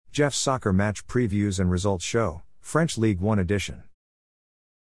Jeff's Soccer Match Previews and Results Show, French Ligue 1 edition.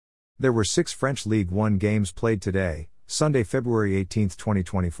 There were 6 French Ligue 1 games played today, Sunday, February 18,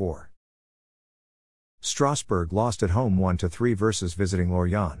 2024. Strasbourg lost at home 1-3 versus visiting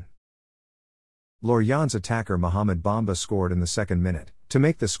Lorient. Lorient's attacker Mohamed Bamba scored in the second minute, to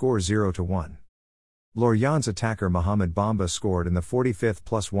make the score 0-1. Lorient's attacker Mohamed Bamba scored in the 45th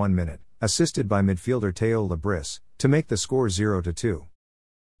plus 1 minute, assisted by midfielder Théo Lebris, to make the score 0-2.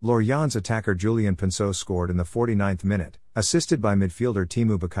 Lorient's attacker Julien Pinceau scored in the 49th minute, assisted by midfielder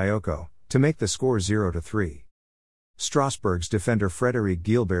Timu Bakayoko, to make the score 0-3. Strasbourg's defender Frédéric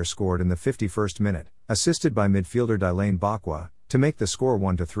Guilbert scored in the 51st minute, assisted by midfielder Dylan Bakwa, to make the score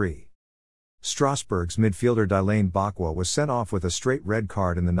 1-3. Strasbourg's midfielder Dylan Bakwa was sent off with a straight red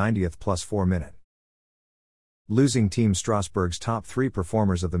card in the 90th plus 4 minute. Losing team Strasbourg's top 3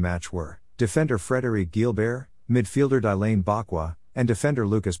 performers of the match were defender Frédéric Guilbert, midfielder Dylan Bakwa, and defender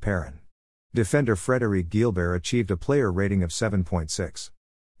Lucas Perrin. Defender Frédéric Guilbert achieved a player rating of 7.6.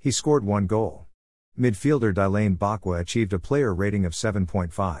 He scored 1 goal. Midfielder Dylan Bakwa achieved a player rating of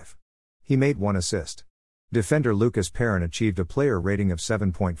 7.5. He made 1 assist. Defender Lucas Perrin achieved a player rating of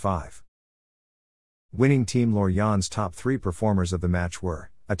 7.5. Winning team Lorient's top 3 performers of the match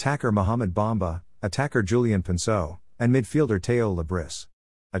were attacker Mohamed Bamba, attacker Julien Pinceau, and midfielder Théo Lebris.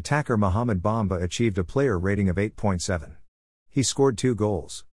 Attacker Mohamed Bamba achieved a player rating of 8.7. He scored 2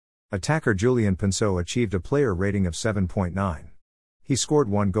 goals. Attacker Julien Pinceau achieved a player rating of 7.9. He scored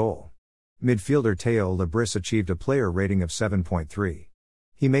 1 goal. Midfielder Théo Lebris achieved a player rating of 7.3.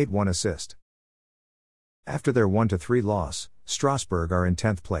 He made 1 assist. After their 1-3 loss, Strasbourg are in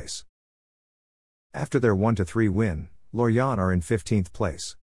 10th place. After their 1-3 win, Lorient are in 15th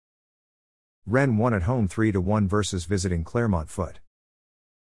place. Rennes won at home 3-1 versus visiting Clermont Foot.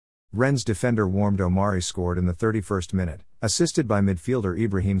 Rennes defender Warmed Omari scored in the 31st minute, assisted by midfielder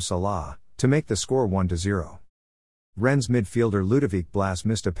Ibrahim Salah, to make the score 1-0. Rennes midfielder Ludovic Blas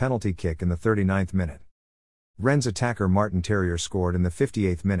missed a penalty kick in the 39th minute. Rennes attacker Martin Terrier scored in the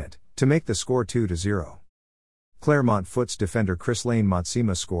 58th minute, to make the score 2-0. Clermont Foot's defender Chrislane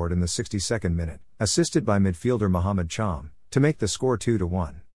Matsima scored in the 62nd minute, assisted by midfielder Mohamed Cham, to make the score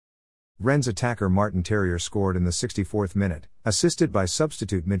 2-1. Rennes attacker Martin Terrier scored in the 64th minute, assisted by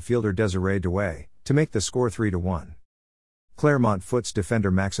substitute midfielder Désiré Doué, to make the score 3-1. Clermont Foot's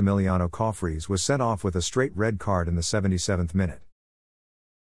defender Maximiliano Coffries was sent off with a straight red card in the 77th minute.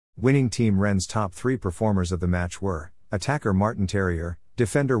 Winning team Rennes' top 3 performers of the match were attacker Martin Terrier,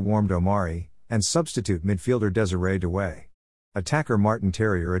 defender Warmed Omari, and substitute midfielder Désiré Doué. Attacker Martin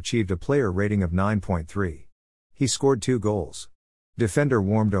Terrier achieved a player rating of 9.3. He scored 2 goals. Defender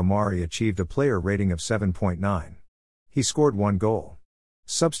Warmed Omari achieved a player rating of 7.9. He scored 1 goal.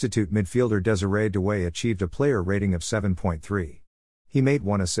 Substitute midfielder Désiré Doué achieved a player rating of 7.3. He made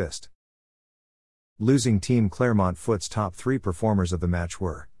 1 assist. Losing team Clermont Foot's top 3 performers of the match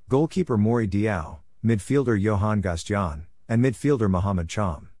were goalkeeper Mori Diaw, midfielder Johan Gastien, and midfielder Mohamed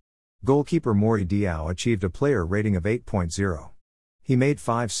Cham. Goalkeeper Mori Diaw achieved a player rating of 8.0. He made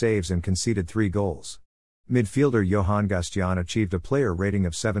 5 saves and conceded 3 goals. Midfielder Johan Gastien achieved a player rating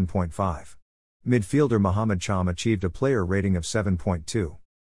of 7.5. Midfielder Mohamed Cham achieved a player rating of 7.2.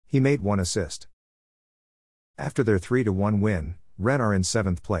 He made 1 assist. After their 3-1 win, Rennes are in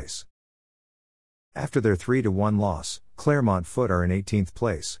 7th place. After their 3-1 loss, Clermont Foot are in 18th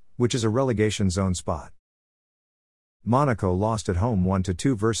place, which is a relegation zone spot. Monaco lost at home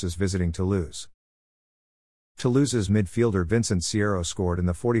 1-2 versus visiting Toulouse. Toulouse's midfielder Vincent Sierro scored in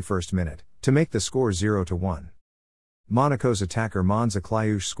the 41st minute, to make the score 0-1. Monaco's attacker Monza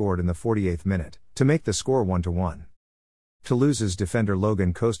Clayouche scored in the 48th minute, to make the score 1-1. Toulouse's defender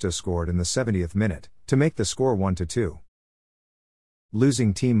Logan Costa scored in the 70th minute, to make the score 1-2.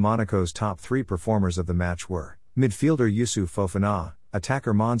 Losing team Monaco's top 3 performers of the match were midfielder Youssouf Fofana,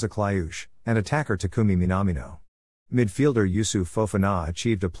 attacker Monza Clayouche, and attacker Takumi Minamino. Midfielder Youssouf Fofana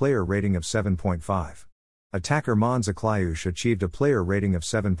achieved a player rating of 7.5. Attacker Monza Clayouche achieved a player rating of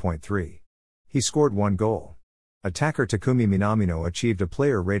 7.3. He scored 1 goal. Attacker Takumi Minamino achieved a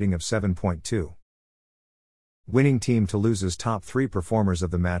player rating of 7.2. Winning team Toulouse's top 3 performers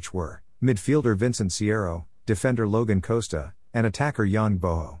of the match were midfielder Vincent Sierro, defender Logan Costa, and attacker Yang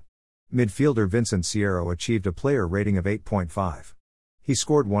Boho. Midfielder Vincent Sierro achieved a player rating of 8.5. He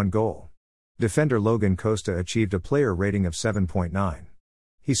scored 1 goal. Defender Logan Costa achieved a player rating of 7.9.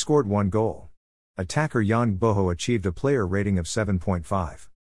 He scored 1 goal. Attacker Yang Boho achieved a player rating of 7.5.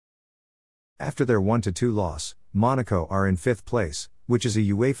 After their 1-2 loss, Monaco are in 5th place, which is a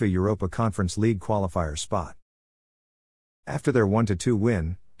UEFA Europa Conference League qualifier spot. After their 1-2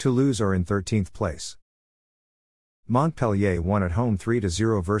 win, Toulouse are in 13th place. Montpellier won at home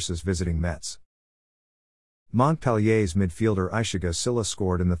 3-0 versus visiting Metz. Montpellier's midfielder Ishiga Silla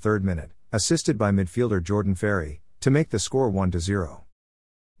scored in the 3rd minute, assisted by midfielder Jordan Ferry, to make the score 1-0.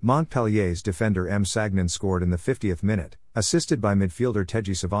 Montpellier's defender M. Sagnan scored in the 50th minute, assisted by midfielder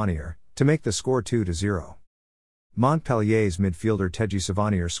Teji Savanier, to make the score 2-0. Montpellier's midfielder Teji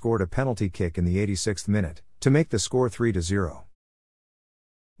Savanier scored a penalty kick in the 86th minute, to make the score 3-0.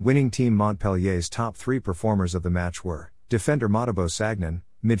 Winning team Montpellier's top 3 performers of the match were defender Matabo Sagnan,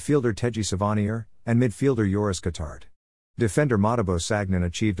 midfielder Teji Savanier, and midfielder Joris Katart. Defender Matabo Sagnan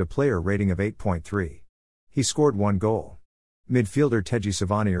achieved a player rating of 8.3. He scored 1 goal. Midfielder Teji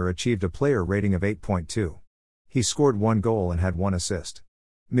Savanier achieved a player rating of 8.2. He scored 1 goal and had 1 assist.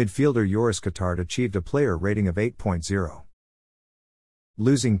 Midfielder Joris Katart achieved a player rating of 8.0.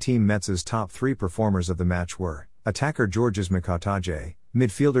 Losing team Metz's top 3 performers of the match were attacker Georges Mikatage,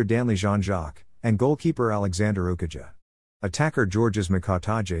 midfielder Danley Jean-Jacques, and goalkeeper Alexander Ukaja. Attacker Georges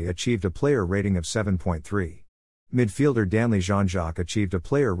Mikatage achieved a player rating of 7.3. Midfielder Danley Jean-Jacques achieved a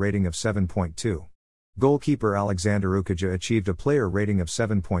player rating of 7.2. Goalkeeper Alexander Ukaja achieved a player rating of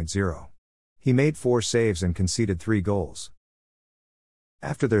 7.0. He made 4 saves and conceded 3 goals.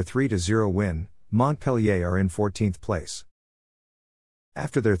 After their 3-0 win, Montpellier are in 14th place.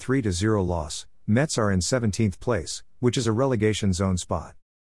 After their 3-0 loss, Metz are in 17th place, which is a relegation zone spot.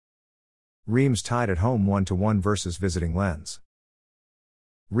 Reims tied at home 1-1 versus visiting Lens.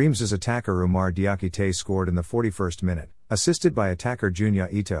 Reims's attacker Umar Diakite scored in the 41st minute, assisted by attacker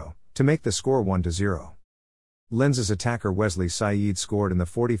Junya Ito, to make the score 1-0. Lens's attacker Wesley Saeed scored in the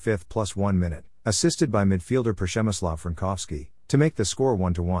 45th plus 1 minute, assisted by midfielder Przemysław Frankowski, to make the score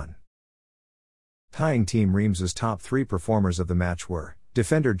 1-1. Tying team Reims's top 3 performers of the match were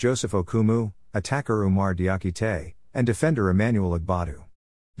defender Joseph Okumu, attacker Umar Diakite, and defender Emmanuel Agbadu.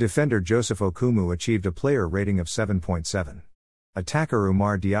 Defender Joseph Okumu achieved a player rating of 7.7. Attacker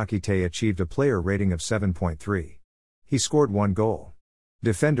Umar Diakite achieved a player rating of 7.3. He scored 1 goal.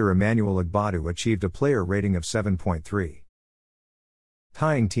 Defender Emmanuel Agbadu achieved a player rating of 7.3.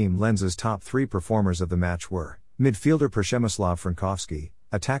 Tying team Lens's top 3 performers of the match were midfielder Przemysław Frankowski,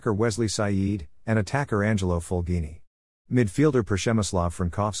 attacker Wesley Saeed, and attacker Angelo Fulgini. Midfielder Przemysław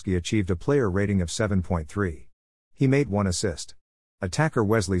Frankowski achieved a player rating of 7.3. He made 1 assist. Attacker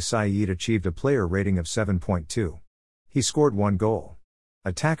Wesley Saeed achieved a player rating of 7.2. He scored 1 goal.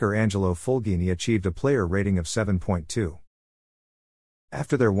 Attacker Angelo Fulgini achieved a player rating of 7.2.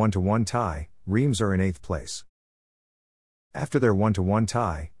 After their 1-1 tie, Reims are in 8th place. After their 1-1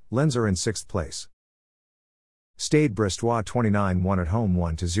 tie, Lens are in 6th place. Stade Brestois 29 won at home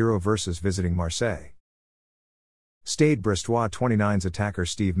 1-0 versus visiting Marseille. Stade Brestois 29's attacker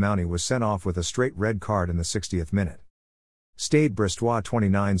Steve Mounty was sent off with a straight red card in the 60th minute. Stade Brestois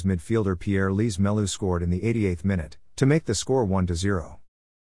 29's midfielder Pierre-Lise Melu scored in the 88th minute, to make the score 1-0.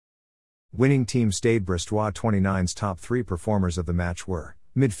 Winning team Stade Brestois 29's top 3 performers of the match were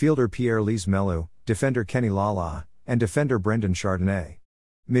midfielder Pierre-Lise Melu, defender Kenny Lala, and defender Brendan Chardonnay.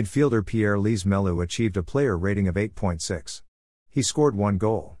 Midfielder Pierre-Lise Melu achieved a player rating of 8.6. He scored 1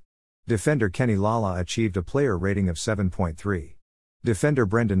 goal. Defender Kenny Lala achieved a player rating of 7.3. Defender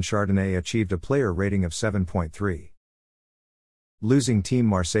Brendan Chardonnay achieved a player rating of 7.3. Losing team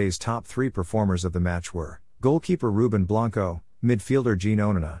Marseille's top 3 performers of the match were goalkeeper Ruben Blanco, midfielder Jean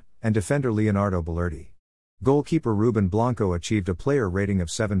Onana, and defender Leonardo Bellerti. Goalkeeper Ruben Blanco achieved a player rating of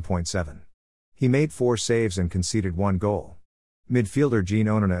 7.7. He made 4 saves and conceded 1 goal. Midfielder Jean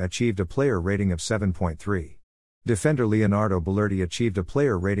Onana achieved a player rating of 7.3. Defender Leonardo Bellerti achieved a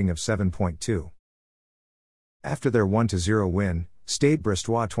player rating of 7.2. After their 1-0 win, Stade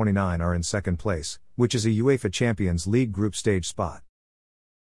Brestois 29 are in 2nd place, which is a UEFA Champions League group stage spot.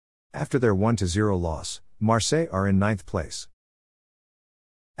 After their 1-0 loss, Marseille are in 9th place.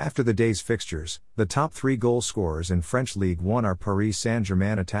 After the day's fixtures, the top 3 goal scorers in French Ligue 1 are Paris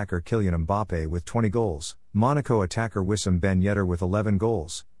Saint-Germain attacker Kylian Mbappé with 20 goals, Monaco attacker Wissam Ben Yedder with 11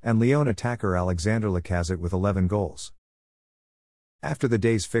 goals, and Lyon attacker Alexander Lacazette with 11 goals. After the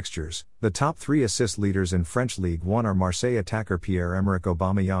day's fixtures, the top 3 assist leaders in French Ligue 1 are Marseille attacker Pierre-Emerick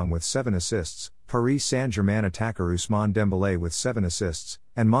Aubameyang with 7 assists, Paris Saint-Germain attacker Ousmane Dembélé with 7 assists,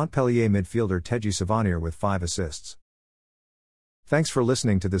 and Montpellier midfielder Teji Savanier with 5 assists. Thanks for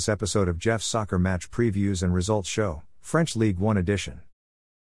listening to this episode of Jeff's Soccer Match Previews and Results Show, French League 1 edition.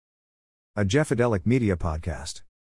 A Jeffadelic Media Podcast.